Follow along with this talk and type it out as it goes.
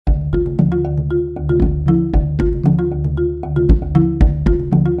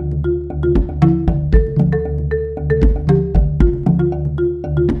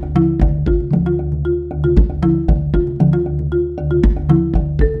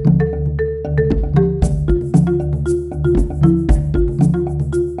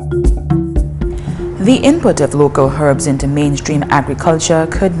The input of local herbs into mainstream agriculture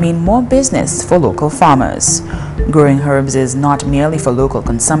could mean more business for local farmers. Growing herbs is not merely for local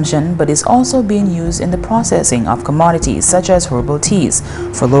consumption, but is also being used in the processing of commodities such as herbal teas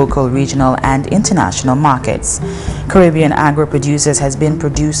for local, regional, and international markets. Caribbean Agro Producers has been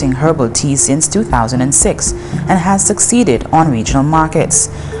producing herbal teas since 2006 and has succeeded on regional markets.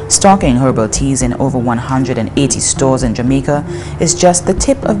 Stocking herbal teas in over 180 stores in Jamaica is just the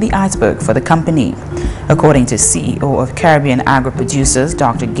tip of the iceberg for the company. According to CEO of Caribbean Agro Producers,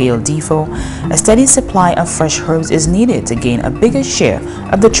 Dr. Gail Defoe, a steady supply of fresh herbs is needed to gain a bigger share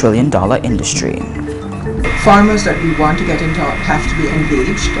of the trillion-dollar industry. Farmers that we want to get into have to be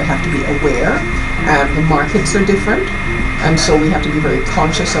engaged, they have to be aware. The markets are different, and so we have to be very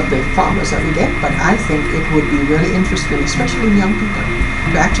conscious of the farmers that we get. But I think it would be really interesting, especially in young people,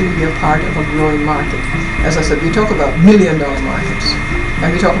 to actually be a part of a growing market. As I said, we talk about million-dollar markets,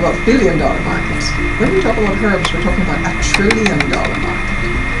 and we talk about billion-dollar markets. When we talk about herbs, we're talking about a trillion-dollar market.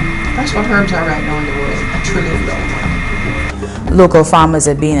 That's what herbs are right now in the world, a trillion-dollar market. Local farmers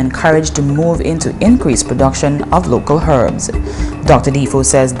are being encouraged to move into increased production of local herbs. Dr. Defoe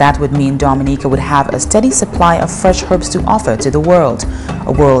says that would mean Dominica would have a steady supply of fresh herbs to offer to the world,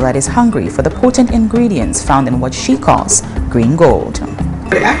 a world that is hungry for the potent ingredients found in what she calls green gold.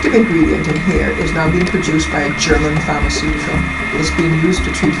 The active ingredient in here is now being produced by a German pharmaceutical. It's being used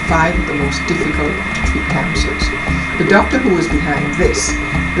to treat 5 of the most difficult to treat cancers. The doctor who was behind this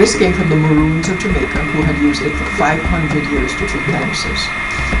came from the Maroons of Jamaica, who had used it for 500 years to treat cancers.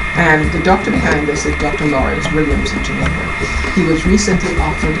 And the doctor behind this is Dr. Lawrence Williams of Jamaica. He was recently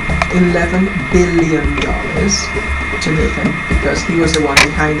offered $11 billion Jamaican because he was the one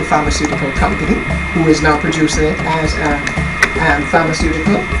behind the pharmaceutical company who is now producing it as a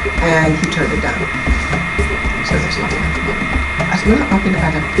pharmaceutical, and he turned it down. So that's not enough money. We're not looking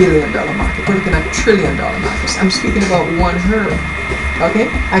at $1 billion market, we're looking at $1 trillion markets. I'm speaking about one herb. Okay,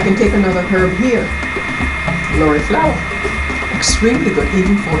 I can take another herb here, Lori flower, extremely good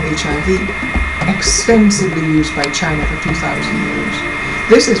even for HIV, extensively used by China for 2,000 years.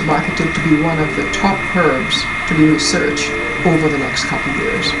 This is marketed to be one of the top herbs to be researched over the next couple of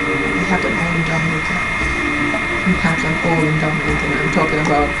years. We have them all in Dominica. We have them all in Dominica, and I'm talking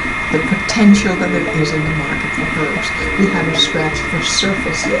about the potential that there is in the market for herbs. We haven't scratched the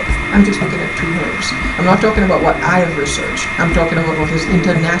surface yet. I'm just looking at 2 herbs. I'm not talking about what I have researched. I'm talking about what is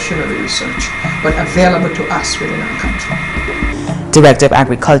internationally researched, but available to us within our country. Director of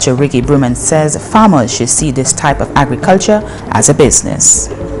Agriculture Ricky Bruman says farmers should see this type of agriculture as a business.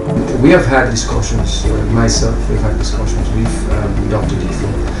 We have had discussions, myself, we've had discussions with Dr.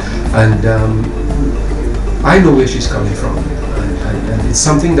 Defoe, and I know where she's coming from, and it's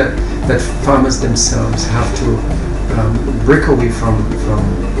something that farmers themselves have to break away from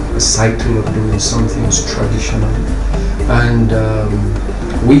a cycle of doing some things traditionally, and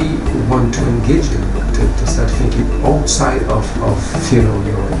we want to engage them to start thinking outside of your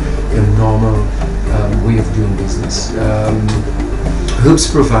normal way of doing business. Herbs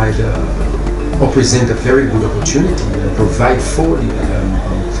provide or present a very good opportunity and provide for the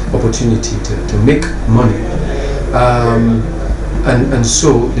opportunity to make money. And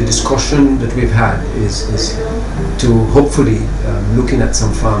so the discussion that we've had is to hopefully looking at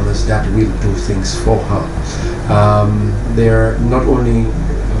some farmers that will do things for her. They're not only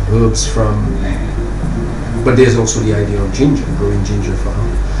herbs but there's also the idea of ginger, growing ginger for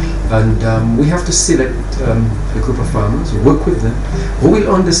her. And we have to select a group of farmers, work with them, who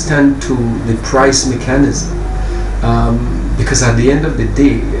will understand to the price mechanism, because at the end of the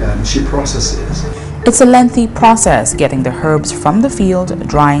day, she processes. It's a lengthy process getting the herbs from the field,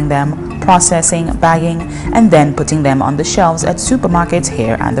 drying them, processing, bagging, and then putting them on the shelves at supermarkets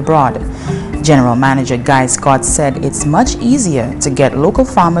here and abroad. General Manager Guy Scott said it's much easier to get local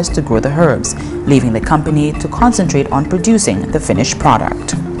farmers to grow the herbs, leaving the company to concentrate on producing the finished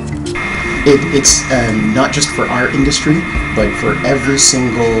product. It's not just for our industry, but for every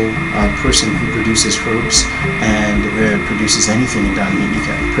single person who produces herbs and produces anything in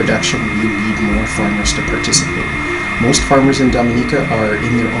Dominica. Production, we need more farmers to participate. Most farmers in Dominica are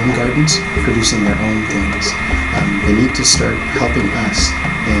in their own gardens, producing their own things. They need to start helping us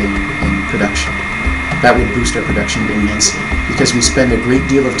in production. That would boost our production immensely, because we spend a great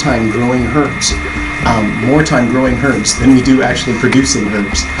deal of time growing herbs. More time growing herbs than we do actually producing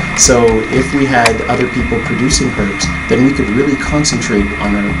herbs. So if we had other people producing herbs, then we could really concentrate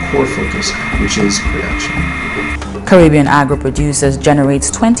on our core focus, which is production. Caribbean Agro Producers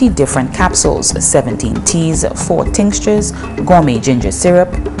generates 20 different capsules, 17 teas, 4 tinctures, gourmet ginger syrup,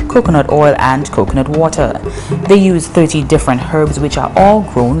 coconut oil, and coconut water. They use 30 different herbs which are all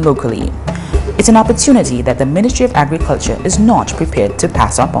grown locally. It's an opportunity that the Ministry of Agriculture is not prepared to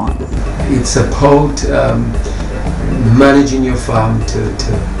pass up on. It's about managing your farm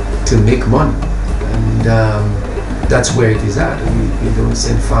to make money, and that's where it is at. We don't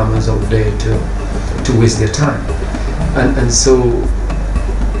send farmers out there to waste their time, and so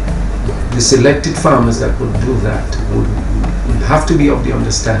the selected farmers that would do that would have to be of the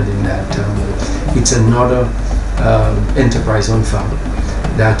understanding that it's another enterprise on farm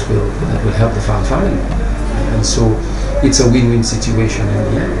that will help the farm family, and so it's a win-win situation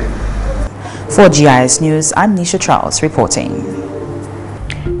in the end. For GIS News, I'm Nisha Charles reporting.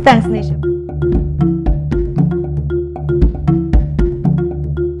 Thanks, Nisha.